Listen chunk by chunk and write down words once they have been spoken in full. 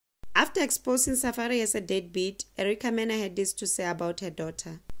After exposing Safaree as a deadbeat, Erica Mena had this to say about her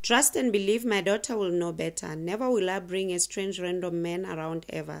daughter. Trust and believe my daughter will know better. Never will I bring a strange random man around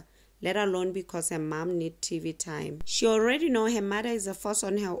ever, let alone because her mom needs TV time. She already knows her mother is a force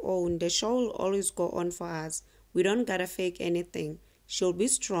on her own. The show will always go on for us. We don't gotta fake anything. She'll be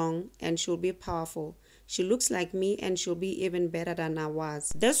strong and she'll be powerful. She looks like me and she'll be even better than I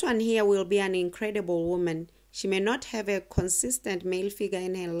was. This one here will be an incredible woman. She may not have a consistent male figure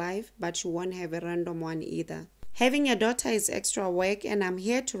in her life, but she won't have a random one either. Having a daughter is extra work, and I'm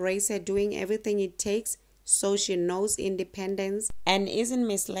here to raise her doing everything it takes so she knows independence and isn't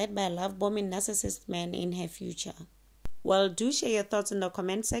misled by a love-bombing narcissist man in her future. Well, do share your thoughts in the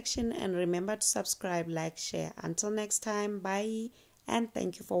comment section and remember to subscribe, like, share. Until next time, bye and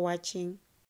thank you for watching.